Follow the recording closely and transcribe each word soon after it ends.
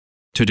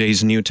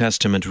Today's New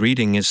Testament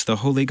reading is the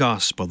Holy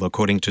Gospel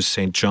according to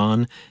St.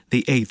 John,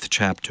 the 8th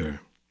chapter.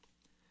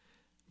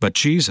 But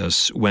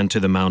Jesus went to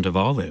the Mount of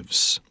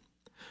Olives.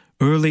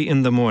 Early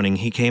in the morning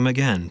he came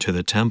again to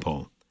the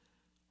temple.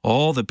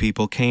 All the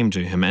people came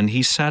to him, and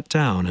he sat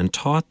down and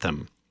taught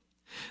them.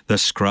 The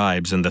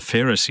scribes and the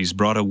Pharisees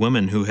brought a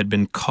woman who had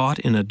been caught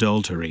in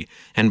adultery,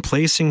 and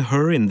placing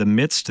her in the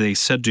midst, they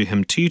said to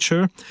him,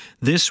 "Teacher,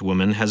 this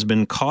woman has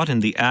been caught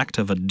in the act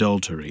of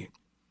adultery.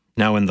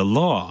 Now in the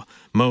law,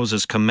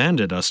 Moses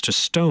commanded us to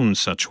stone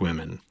such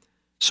women.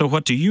 So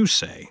what do you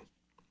say?"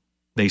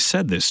 They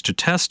said this to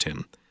test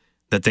him,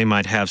 that they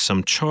might have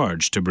some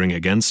charge to bring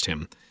against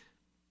him.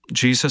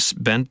 Jesus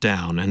bent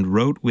down and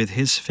wrote with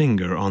his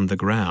finger on the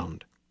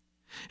ground.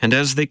 And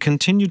as they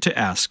continued to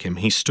ask him,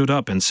 he stood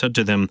up and said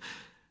to them,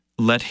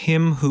 "Let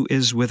him who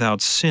is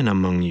without sin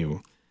among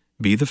you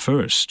be the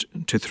first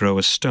to throw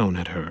a stone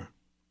at her."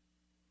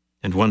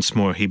 And once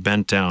more he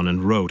bent down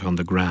and wrote on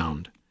the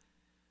ground.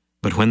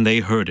 But when they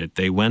heard it,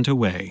 they went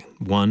away,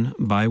 one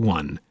by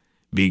one,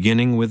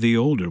 beginning with the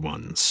older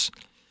ones.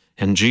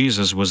 And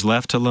Jesus was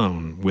left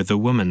alone with the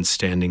woman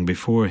standing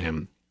before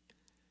him.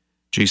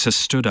 Jesus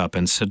stood up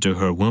and said to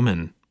her,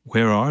 "Woman,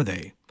 where are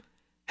they?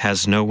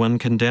 Has no one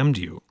condemned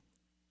you?"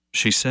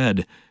 She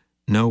said,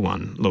 "No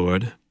one,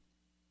 Lord."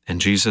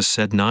 And Jesus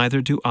said, "Neither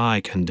do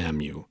I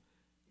condemn you.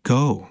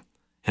 Go,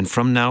 and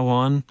from now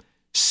on,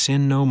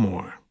 sin no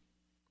more."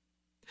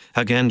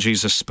 Again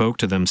Jesus spoke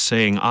to them,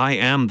 saying, "I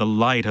am the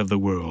light of the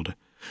world.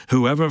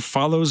 Whoever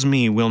follows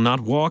me will not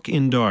walk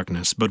in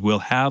darkness, but will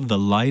have the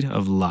light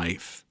of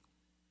life."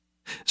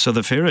 So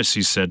the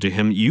Pharisees said to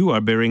him, "You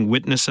are bearing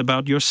witness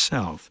about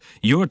yourself.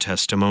 Your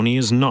testimony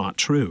is not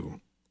true."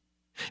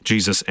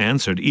 Jesus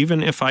answered,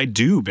 "Even if I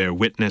do bear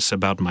witness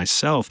about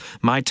myself,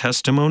 my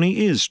testimony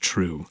is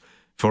true,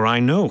 for I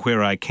know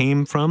where I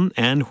came from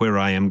and where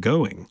I am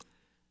going.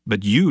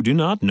 But you do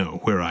not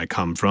know where I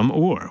come from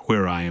or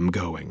where I am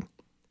going.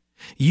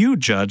 You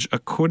judge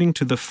according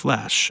to the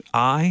flesh.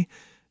 I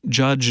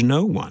judge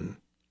no one.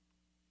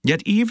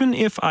 Yet even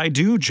if I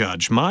do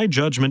judge, my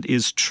judgment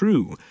is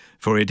true,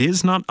 for it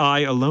is not I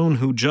alone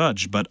who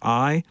judge, but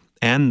I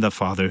and the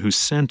Father who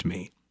sent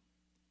me.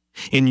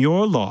 In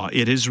your law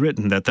it is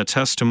written that the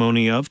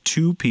testimony of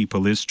two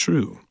people is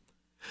true.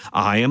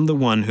 I am the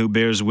one who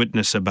bears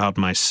witness about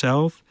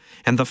myself,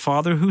 and the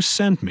Father who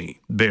sent me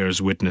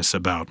bears witness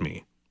about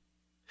me."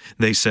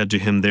 They said to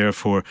him,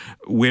 therefore,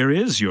 "Where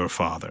is your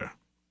Father?"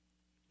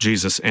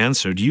 Jesus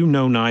answered, "You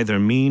know neither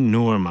me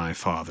nor my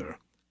Father.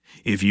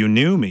 If you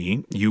knew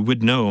me, you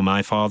would know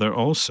my Father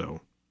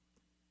also."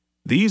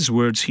 These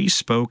words he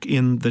spoke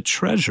in the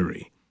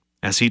treasury,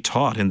 as he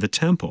taught in the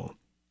temple.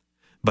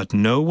 But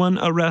no one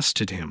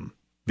arrested him,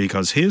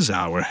 because his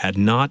hour had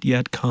not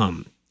yet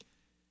come.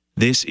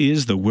 This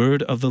is the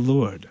word of the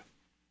Lord.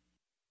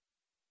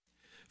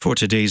 For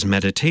today's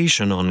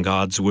meditation on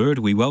God's Word,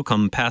 we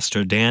welcome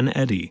Pastor Dan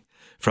Eddy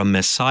from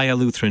Messiah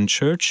Lutheran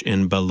Church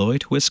in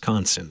Beloit,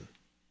 Wisconsin.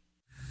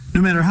 No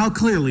matter how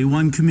clearly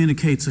one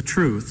communicates a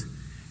truth,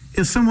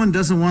 if someone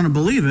doesn't want to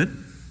believe it,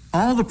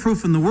 all the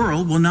proof in the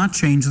world will not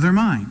change their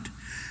mind.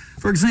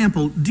 For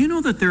example, do you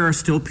know that there are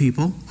still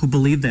people who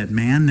believe that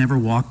man never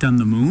walked on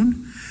the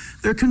moon?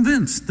 They're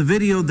convinced the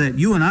video that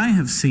you and I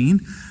have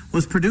seen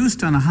was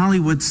produced on a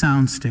Hollywood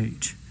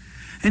soundstage.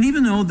 And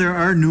even though there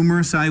are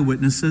numerous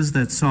eyewitnesses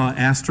that saw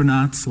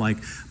astronauts like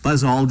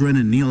Buzz Aldrin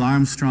and Neil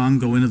Armstrong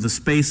go into the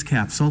space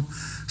capsule,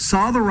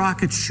 saw the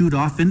rocket shoot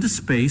off into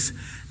space,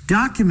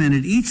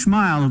 documented each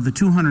mile of the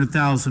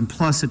 200,000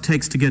 plus it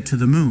takes to get to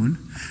the moon,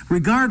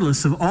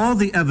 regardless of all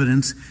the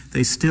evidence,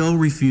 they still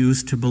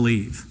refuse to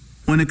believe.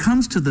 When it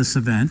comes to this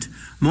event,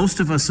 most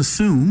of us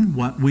assume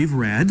what we've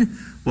read,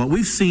 what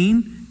we've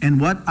seen, and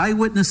what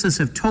eyewitnesses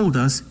have told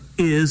us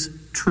is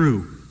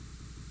true.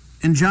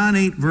 In John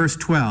 8, verse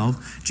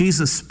 12,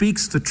 Jesus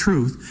speaks the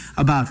truth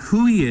about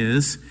who he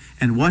is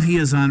and what he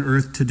is on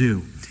earth to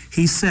do.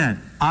 He said,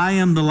 "I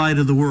am the light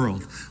of the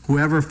world.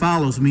 Whoever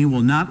follows me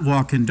will not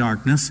walk in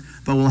darkness,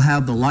 but will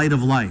have the light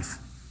of life."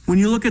 When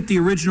you look at the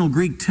original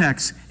Greek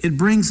text, it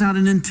brings out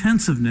an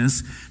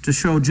intensiveness to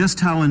show just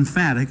how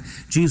emphatic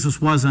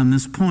Jesus was on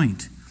this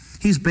point.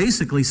 He's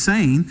basically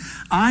saying,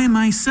 "I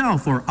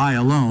myself, or I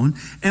alone,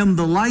 am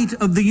the light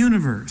of the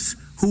universe.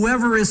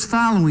 Whoever is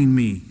following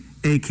me,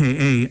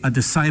 aka a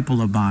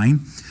disciple of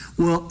mine,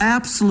 will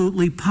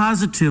absolutely,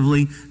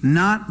 positively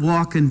not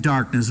walk in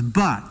darkness,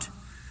 but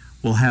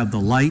will have the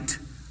light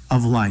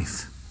of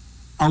life.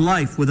 A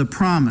life with a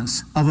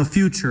promise of a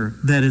future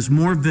that is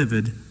more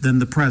vivid than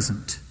the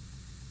present."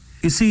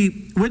 You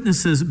see,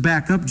 witnesses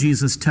back up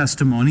Jesus'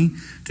 testimony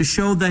to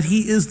show that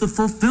he is the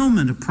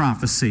fulfillment of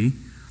prophecy.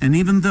 And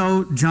even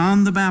though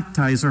John the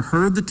Baptizer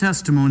heard the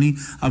testimony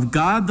of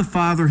God the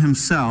Father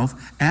himself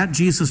at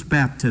Jesus'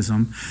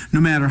 baptism,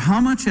 no matter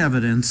how much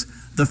evidence,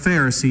 the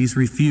Pharisees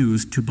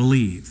refused to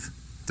believe.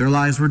 Their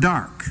lives were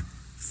dark,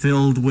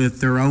 filled with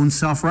their own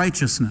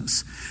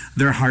self-righteousness.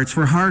 Their hearts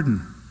were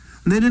hardened.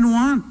 They didn't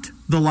want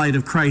the light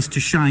of Christ to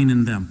shine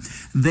in them.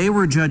 They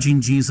were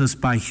judging Jesus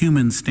by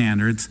human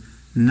standards,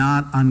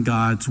 not on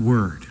God's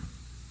word.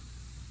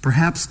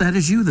 Perhaps that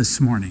is you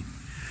this morning.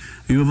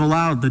 You have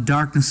allowed the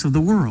darkness of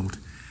the world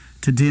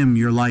to dim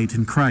your light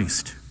in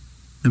Christ.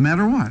 No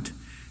matter what,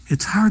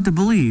 it's hard to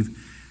believe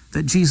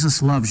that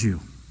Jesus loves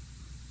you.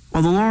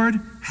 Well, the Lord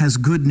has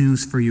good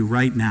news for you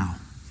right now.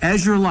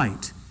 As your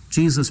light,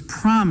 Jesus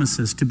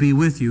promises to be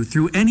with you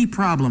through any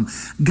problem,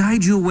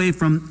 guide you away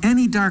from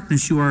any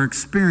darkness you are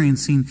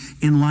experiencing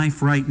in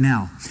life right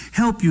now,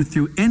 help you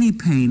through any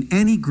pain,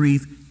 any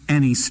grief,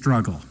 any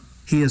struggle.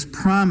 He has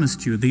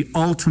promised you the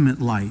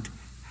ultimate light,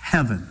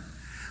 heaven,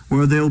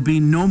 where there will be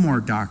no more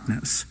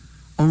darkness,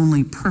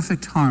 only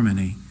perfect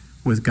harmony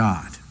with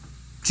God.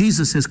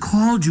 Jesus has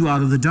called you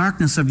out of the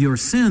darkness of your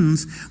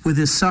sins with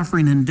his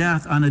suffering and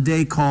death on a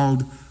day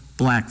called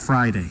Black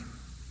Friday.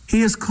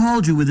 He has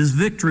called you with his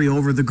victory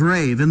over the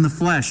grave in the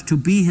flesh to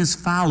be his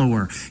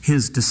follower,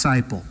 his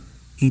disciple.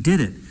 He did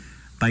it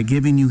by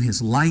giving you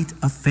his light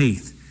of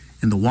faith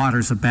in the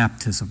waters of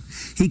baptism.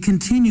 He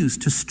continues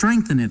to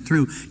strengthen it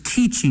through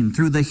teaching,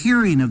 through the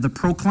hearing of the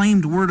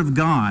proclaimed word of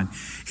God.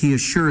 He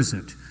assures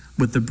it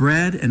with the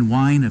bread and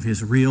wine of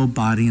his real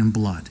body and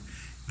blood.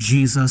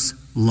 Jesus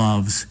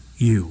loves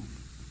you.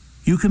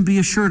 You can be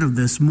assured of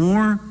this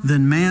more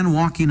than man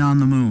walking on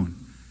the moon.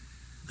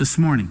 This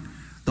morning,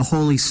 the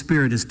Holy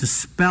Spirit is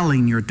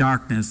dispelling your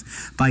darkness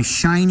by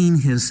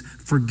shining his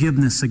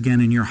forgiveness again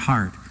in your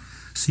heart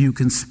so you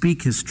can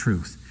speak his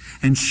truth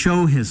and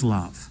show his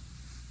love.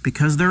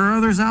 Because there are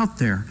others out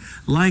there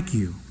like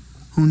you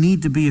who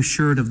need to be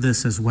assured of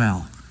this as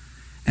well.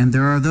 And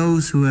there are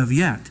those who have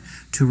yet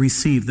to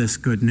receive this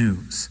good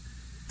news.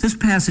 This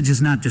passage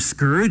is not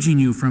discouraging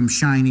you from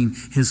shining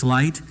his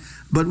light,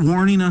 but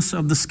warning us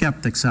of the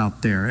skeptics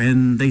out there,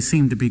 and they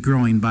seem to be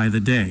growing by the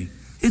day.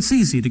 It's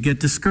easy to get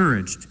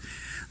discouraged.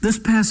 This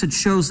passage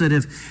shows that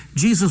if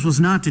Jesus was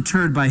not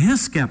deterred by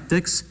his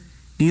skeptics,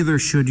 neither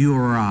should you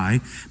or I,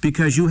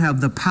 because you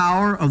have the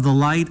power of the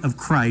light of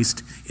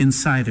Christ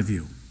inside of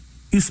you.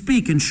 You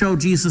speak and show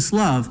Jesus'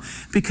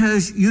 love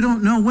because you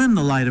don't know when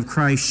the light of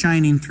Christ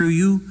shining through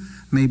you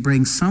may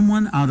bring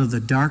someone out of the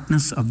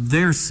darkness of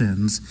their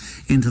sins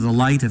into the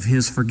light of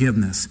his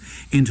forgiveness,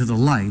 into the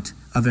light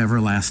of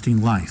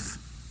everlasting life.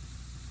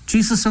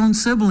 Jesus' own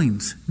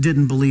siblings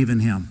didn't believe in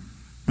him.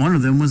 One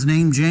of them was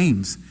named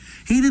James.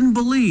 He didn't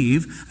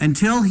believe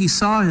until he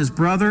saw his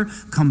brother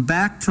come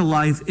back to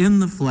life in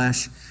the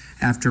flesh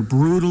after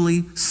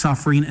brutally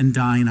suffering and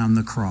dying on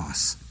the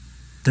cross.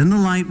 Then the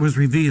light was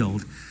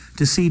revealed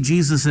to see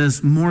Jesus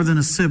as more than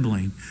a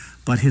sibling,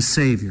 but his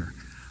Savior,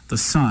 the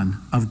Son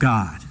of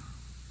God.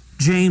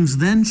 James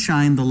then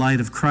shined the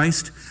light of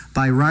Christ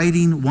by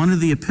writing one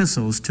of the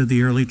epistles to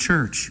the early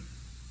church.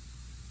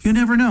 You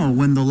never know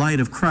when the light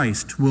of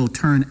Christ will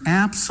turn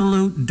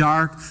absolute,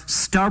 dark,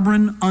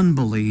 stubborn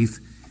unbelief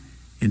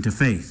into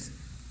faith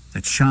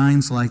that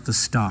shines like the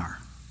star.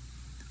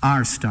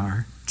 Our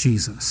star,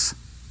 Jesus.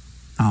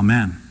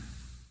 Amen.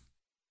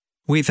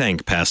 We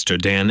thank Pastor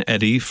Dan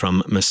Eddy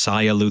from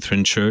Messiah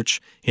Lutheran Church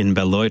in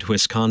Beloit,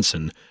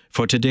 Wisconsin,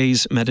 for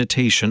today's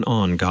meditation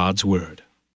on God's Word.